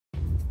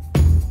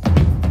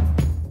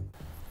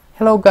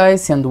Hello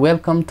guys and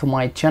welcome to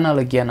my channel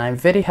again. I'm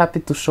very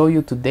happy to show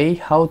you today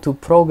how to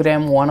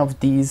program one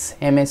of these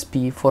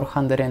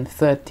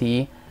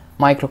MSP430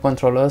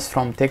 microcontrollers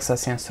from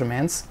Texas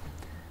Instruments.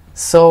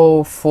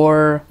 So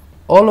for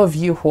all of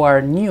you who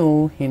are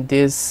new in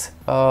this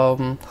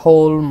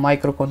whole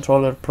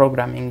microcontroller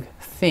programming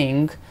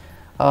thing,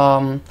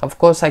 of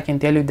course I can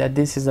tell you that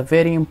this is a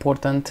very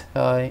important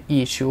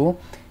issue,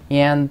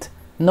 and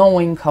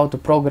knowing how to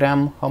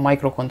program a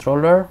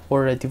microcontroller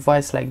or a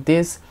device like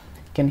this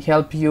can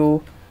help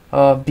you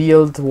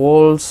build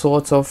all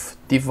sorts of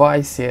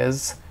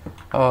devices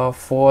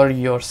for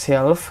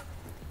yourself,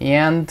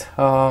 and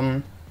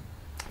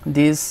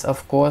this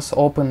of course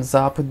opens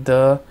up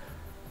the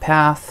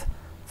path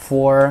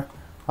for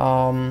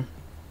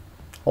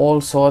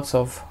all sorts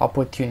of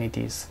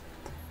opportunities.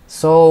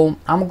 So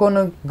I'm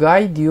gonna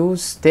guide you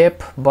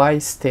step by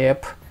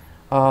step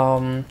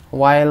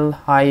while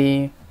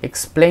I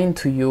explain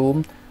to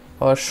you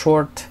a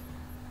short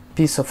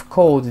piece of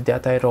code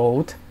that I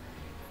wrote,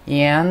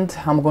 and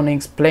I'm gonna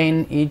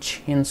explain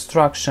each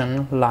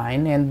instruction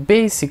line, and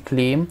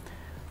basically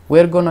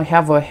we're gonna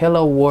have a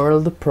hello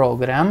world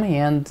program,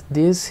 and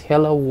this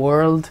hello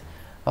world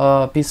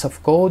piece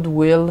of code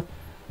will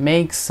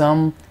make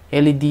some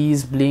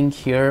LEDs blink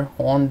here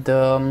on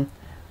the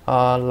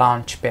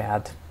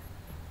launchpad.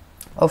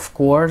 Of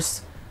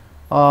course,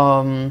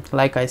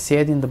 like I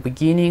said in the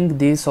beginning,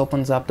 this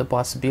opens up the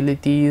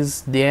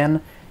possibilities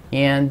then,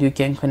 and you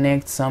can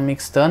connect some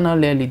external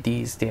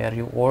LEDs there,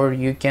 or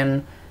you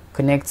can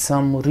connect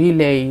some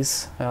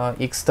relays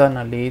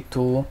externally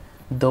to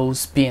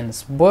those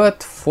pins.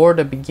 But for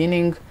the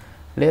beginning,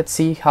 let's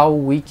see how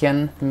we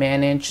can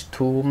manage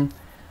to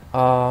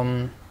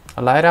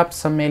light up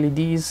some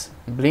LEDs,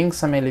 blink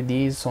some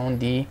LEDs on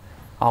the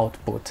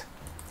output.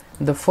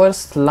 The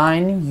first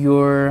line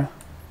you're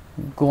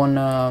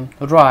gonna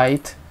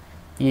write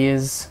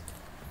is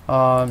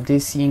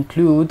this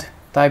include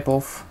type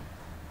of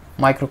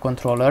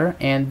microcontroller,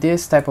 and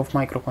this type of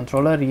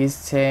microcontroller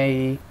is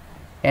a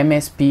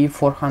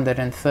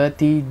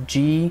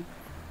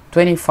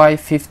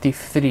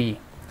MSP430G2553.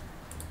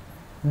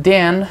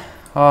 Then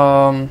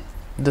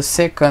the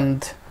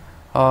second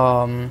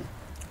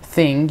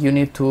thing you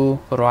need to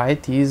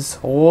write is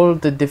all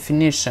the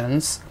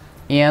definitions,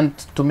 and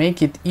to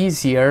make it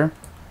easier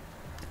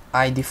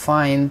I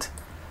defined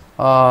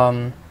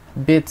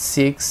bit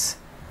 6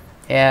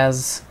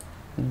 as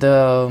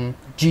the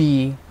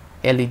G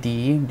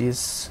LED.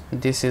 This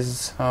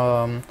is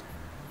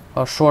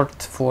a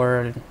short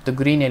for the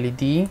green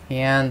LED,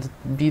 and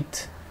the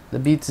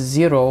bit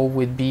 0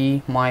 would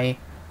be my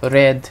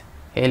red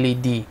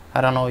LED. I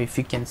don't know if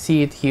you can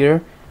see it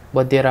here,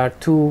 but there are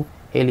two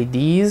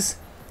LEDs,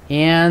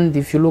 and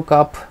if you look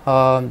up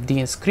the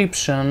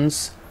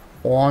inscriptions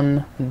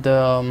on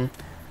the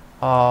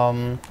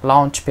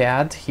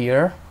launchpad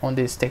here on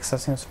this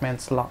Texas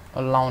Instruments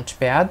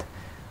launchpad,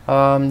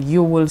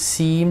 you will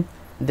see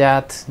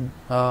that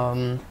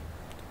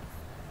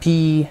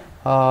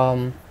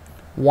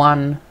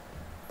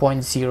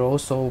P1.0,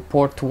 so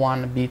port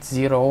 1 bit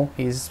 0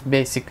 is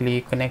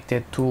basically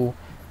connected to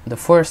the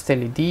first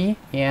LED,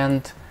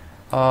 and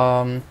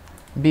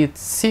bit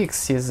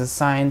 6 is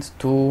assigned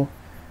to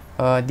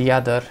the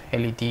other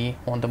LED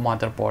on the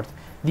motherboard.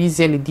 These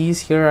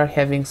LEDs here are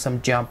having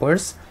some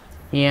jumpers,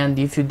 and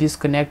if you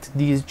disconnect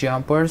these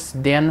jumpers,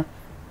 then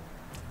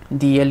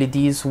the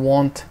LEDs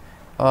won't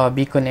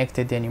be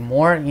connected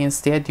anymore.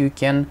 Instead you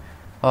can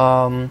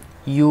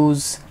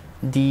use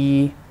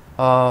the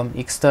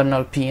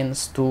external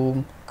pins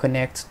to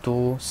connect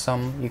to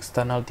some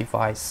external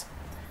device.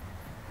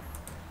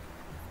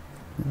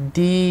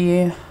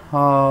 The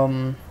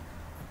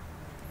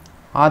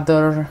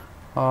other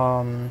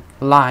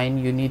line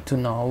you need to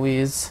know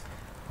is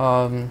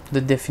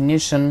the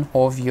definition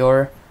of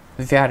your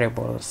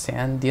variables,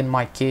 and in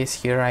my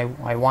case here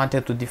I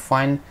wanted to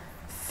define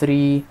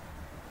 3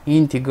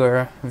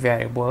 integer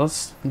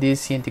variables.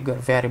 These integer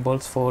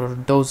variables, for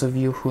those of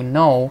you who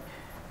know,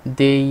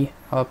 they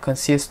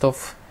consist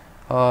of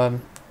 2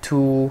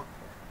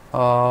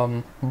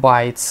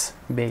 bytes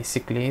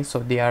basically, so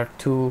they are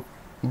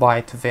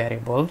 2-byte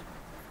variable.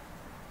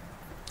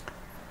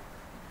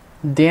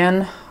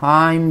 Then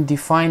I'm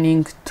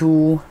defining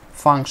 2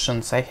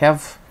 functions. I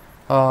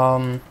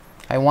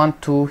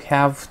want to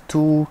have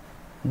 2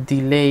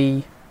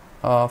 delay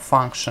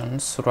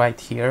functions right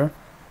here,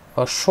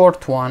 a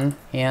short one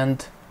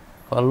and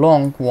a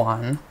long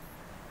one,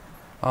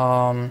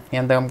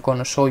 and I'm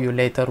gonna show you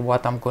later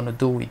what I'm gonna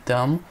do with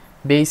them.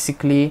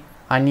 Basically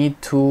I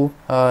need to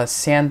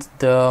send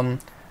the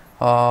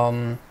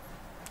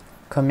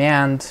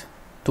command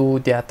to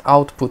that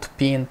output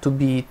pin to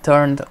be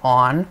turned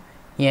on,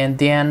 and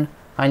then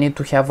I need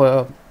to have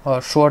a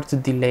short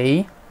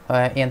delay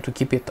and to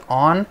keep it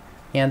on,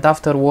 and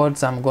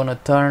afterwards I'm gonna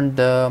turn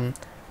the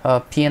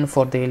pin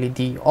for the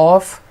LED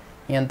off,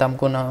 and I'm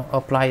gonna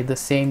apply the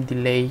same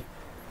delay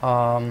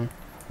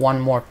one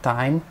more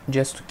time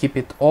just to keep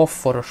it off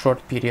for a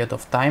short period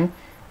of time.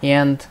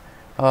 And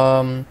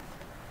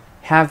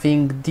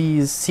having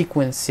these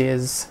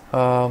sequences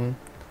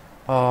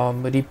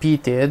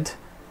repeated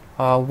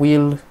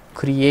will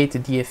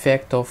create the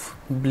effect of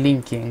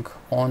blinking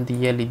on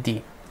the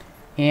LED.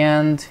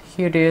 And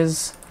here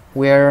is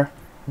where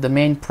the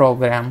main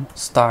program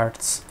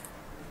starts.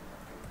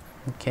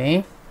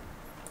 Okay,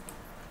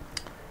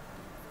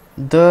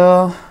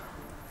 the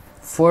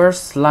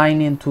first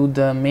line into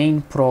the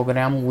main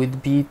program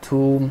would be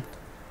to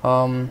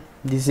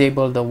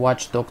disable the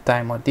Watchdog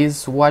Timer.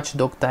 This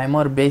Watchdog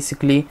Timer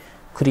basically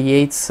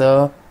creates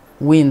a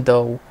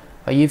window.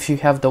 If you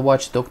have the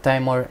Watchdog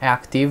Timer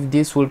active,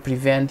 this will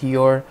prevent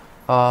your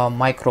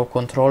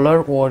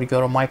microcontroller or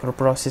your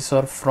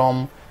microprocessor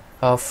from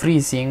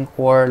freezing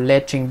or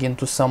latching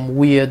into some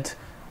weird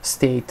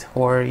state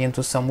or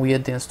into some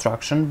weird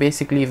instruction.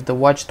 Basically, if the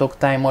Watchdog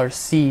Timer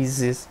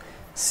sees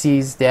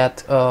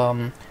that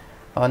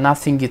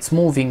nothing is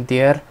moving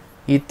there,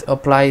 it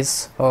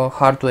applies a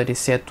hardware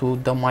reset to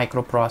the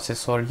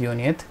microprocessor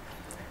unit.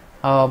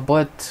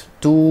 But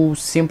to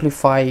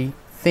simplify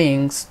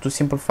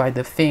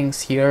the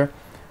things here,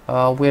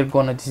 we're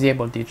gonna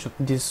disable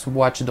this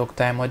Watchdog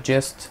Timer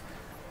just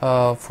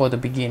for the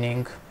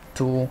beginning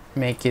to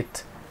make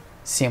it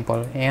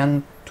simple.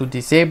 And to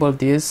disable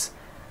this,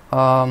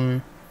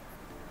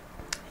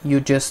 you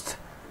just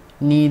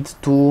need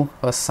to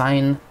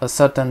assign a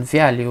certain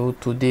value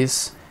to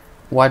this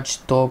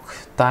Watchdog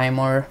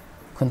Timer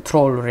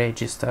control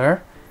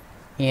register,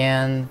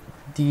 and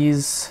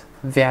this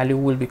value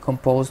will be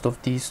composed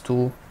of these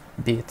 2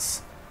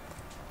 bits.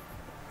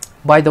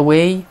 By the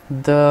way,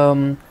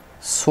 the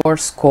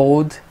source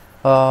code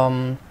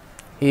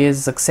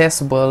is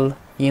accessible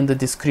in the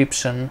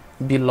description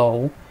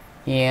below,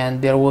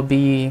 and there will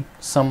be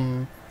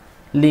some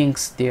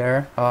links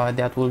there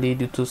that will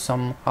lead you to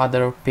some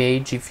other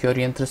page if you're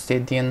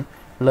interested in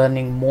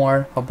learning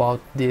more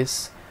about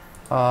this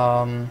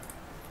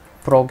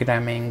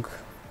programming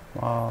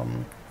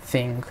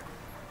thing.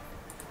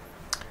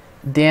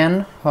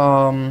 Then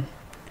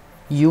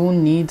you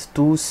need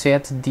to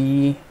set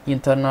the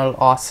internal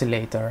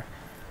oscillator.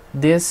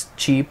 This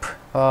chip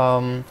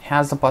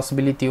has the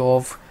possibility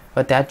of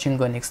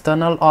attaching an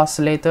external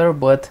oscillator,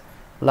 but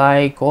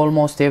like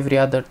almost every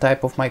other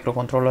type of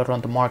microcontroller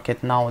on the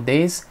market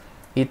nowadays,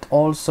 it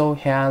also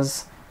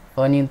has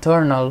an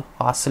internal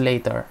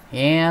oscillator.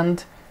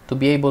 And to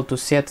be able to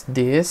set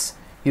this,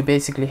 you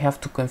basically have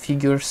to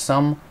configure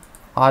some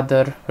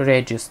other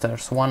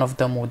registers. One of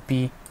them would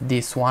be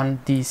this one,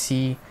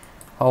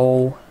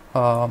 DCO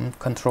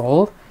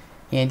control,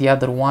 and the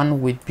other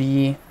one would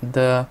be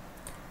the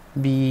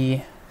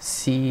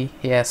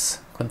BCS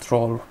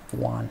control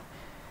one.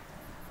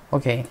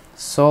 Okay,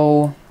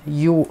 so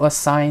you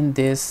assign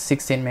this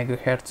 16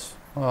 megahertz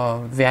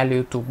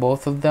value to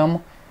both of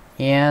them,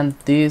 and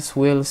this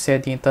will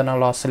set the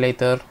internal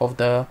oscillator of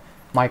the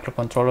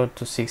microcontroller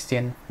to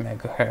 16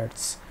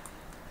 megahertz.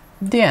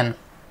 Then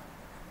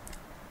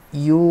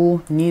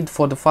you need,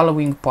 for the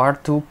following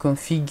part, to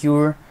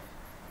configure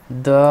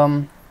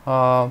the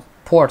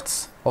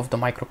ports of the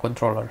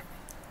microcontroller.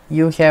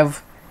 You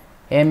have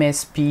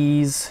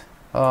MSPs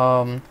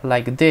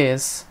like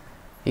this,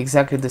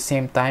 exactly the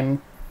same type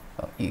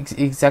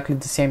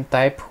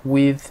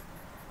with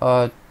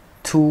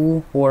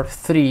 2 or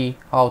 3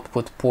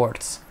 output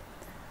ports,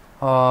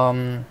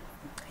 and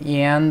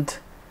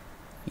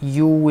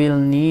you will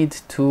need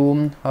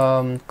to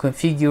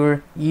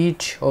configure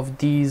each of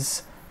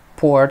these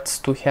ports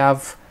to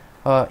have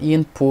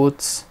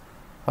inputs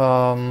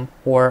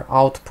or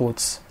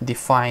outputs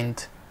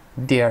defined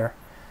there.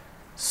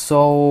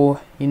 So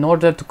in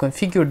order to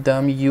configure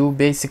them, you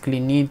basically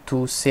need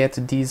to set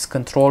these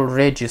control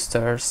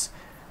registers,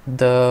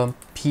 the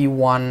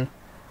P1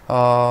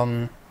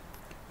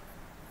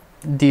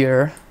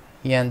 there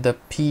and the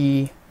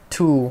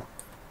P2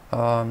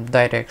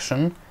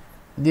 direction.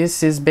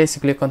 This is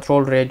basically a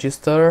control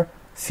register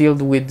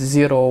filled with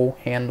 0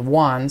 and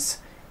 1s,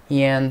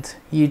 and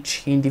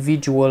each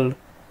individual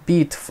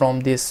bit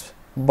from this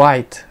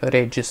byte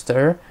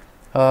register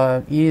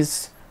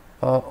is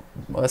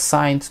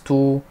assigned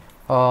to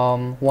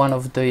one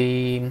of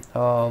the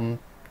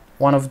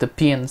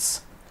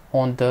pins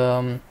on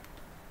the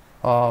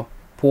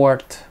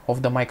port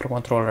of the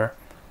microcontroller.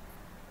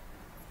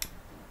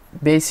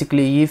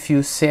 Basically, if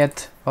you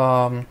set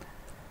the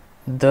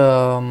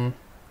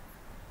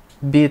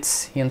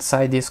bits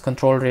inside these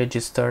control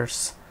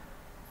registers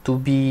to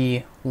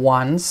be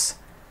 1s,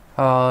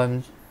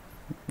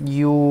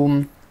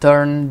 you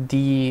turn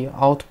the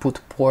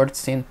output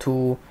ports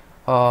into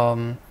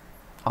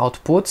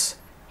outputs,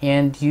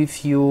 and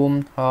if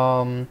you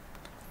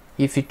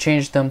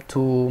change them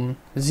to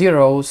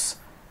 0s,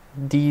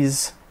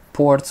 these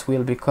ports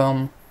will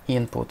become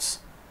inputs.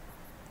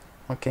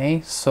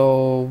 Okay,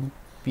 so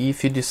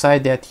if you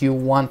decide that you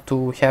want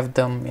to have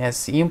them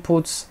as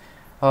inputs,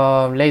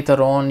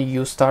 later on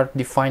you start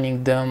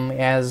defining them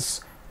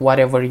as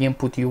whatever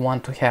input you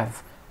want to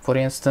have. For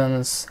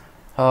instance,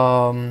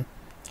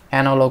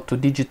 analog to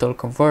digital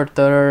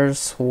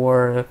converters,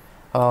 or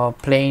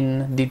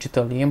plain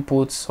digital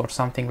inputs, or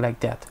something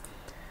like that.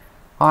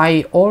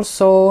 I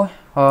also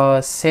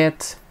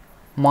set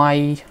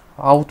my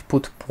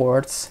output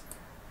ports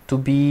to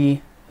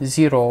be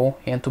 0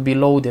 and to be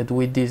loaded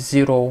with this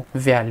 0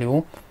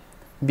 value,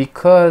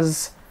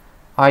 because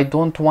I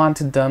don't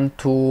want them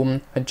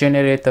to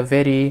generate a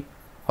very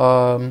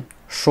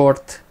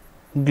short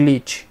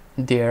glitch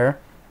there.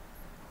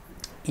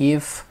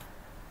 If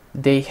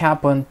they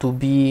happen to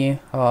be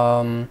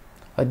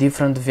a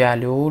different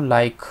value,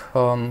 like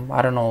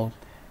I don't know,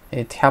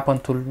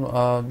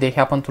 they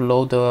happen to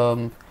load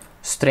a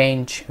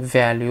strange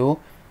value,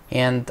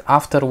 and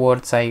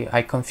afterwards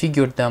I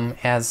configured them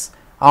as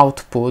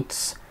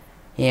outputs,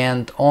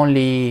 and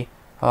only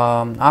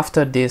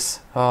after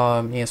this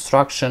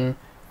instruction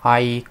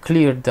I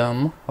cleared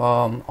them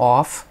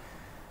off,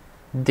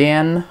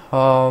 then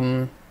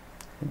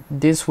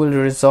this will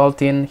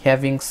result in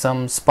having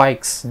some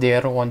spikes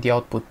there on the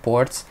output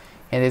ports,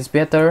 and it's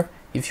better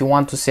if you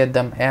want to set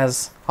them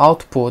as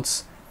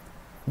outputs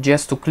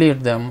just to clear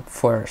them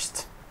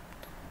first.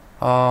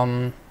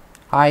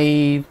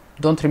 I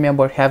don't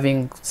remember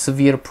having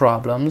severe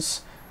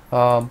problems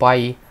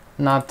by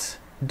not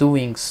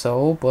doing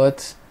so,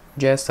 but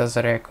just as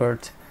a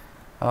record,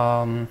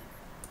 I'm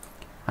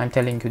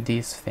telling you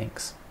these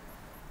things.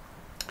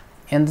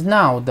 And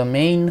now the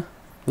main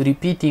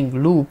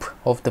repeating loop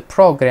of the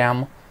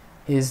program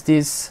is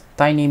this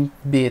tiny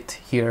bit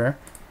here,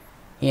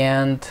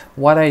 and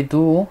what I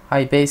do,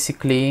 I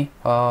basically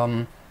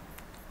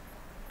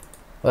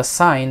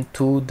assign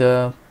to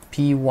the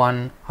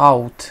P1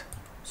 out,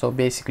 so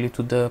basically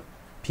to the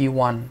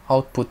P1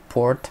 output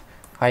port,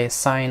 I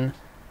assign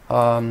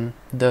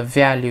the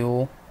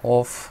value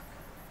of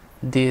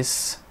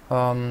this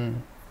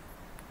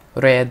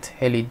red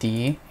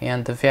LED,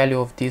 and the value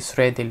of this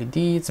red LED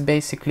is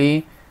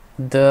basically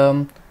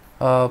the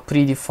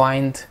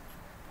predefined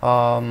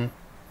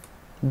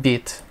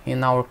bit.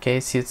 In our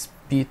case it's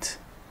bit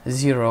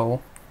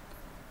 0,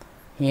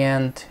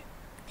 and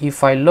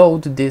if I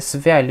load this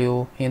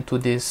value into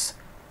this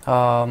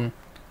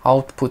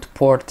output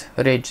port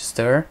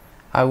register,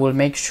 I will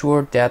make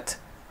sure that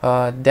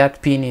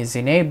that pin is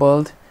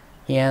enabled,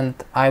 and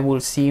I will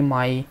see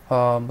my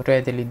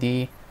red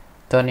LED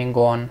turning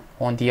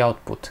on the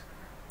output.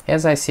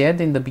 As I said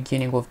in the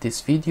beginning of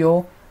this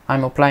video,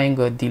 I'm applying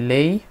a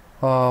delay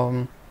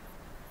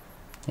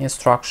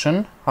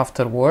instruction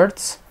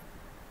afterwards,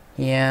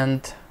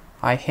 and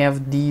I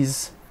have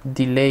these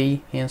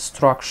delay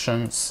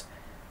instructions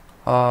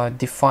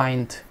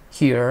defined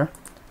here.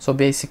 So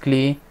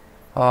basically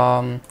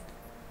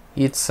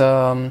it's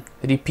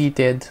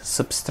repeated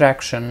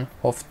subtraction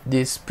of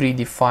this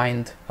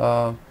predefined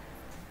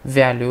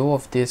value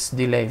of this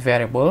delay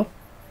variable,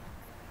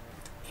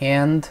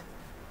 and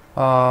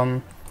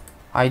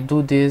I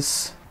do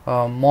this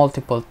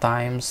multiple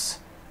times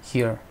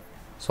here.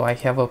 So I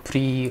have a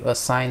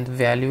pre-assigned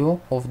value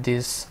of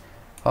this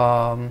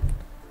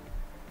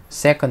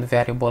second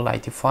variable I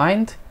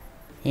defined,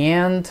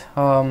 and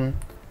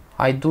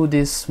I do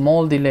this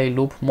small delay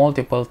loop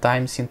multiple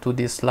times into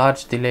this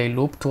large delay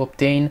loop to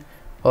obtain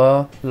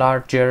a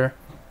larger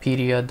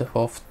period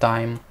of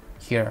time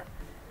here.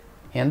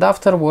 And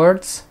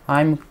afterwards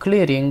I'm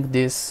clearing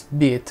this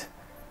bit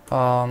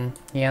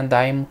and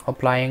I'm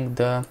applying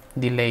the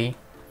delay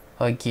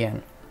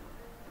again.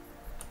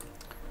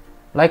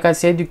 Like I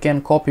said, you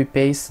can copy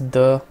paste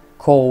the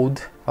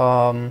code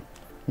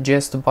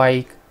just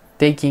by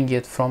taking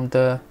it from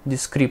the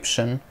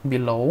description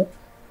below,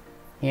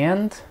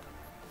 and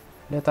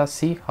let us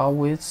see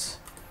how it's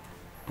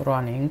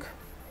running.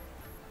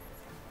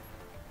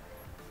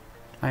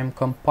 I'm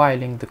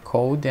compiling the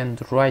code and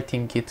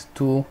writing it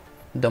to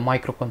the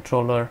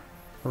microcontroller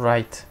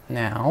right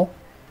now,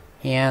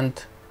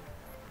 and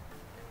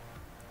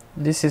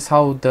this is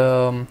how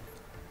the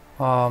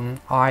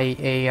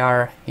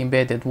IAR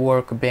Embedded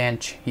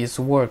Workbench is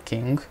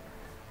working.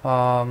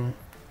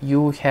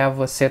 You have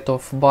a set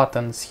of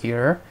buttons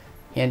here,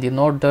 and in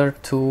order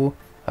to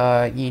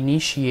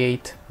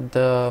initiate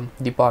the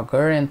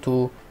debugger and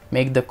to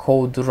make the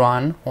code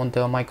run on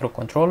the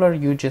microcontroller,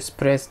 you just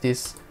press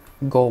this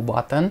go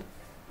button,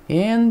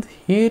 and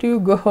here you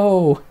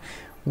go,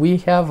 we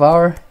have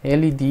our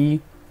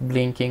LED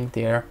blinking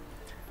there.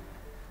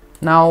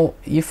 Now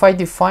if I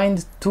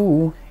defined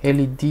two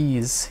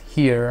LEDs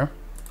here,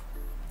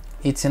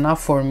 it's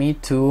enough for me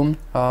to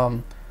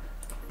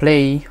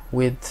play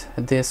with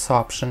this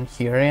option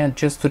here, and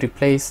just to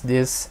replace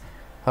this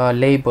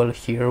label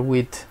here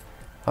with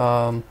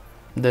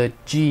the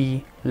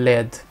G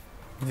LED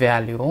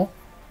value.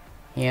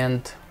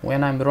 And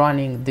when I'm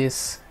running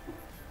this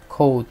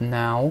code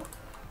now,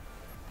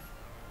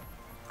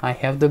 I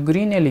have the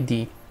green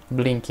LED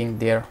blinking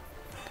there.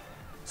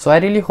 So I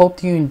really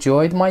hope you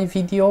enjoyed my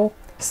video.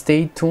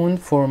 Stay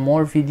tuned for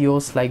more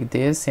videos like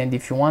this, and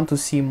if you want to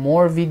see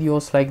more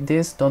videos like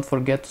this, don't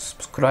forget to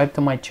subscribe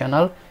to my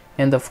channel,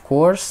 and of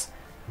course,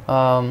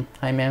 I'm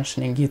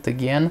mentioning it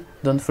again,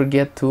 don't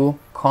forget to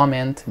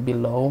comment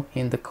below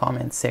in the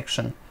comment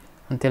section.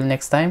 Until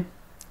next time,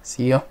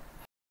 see you.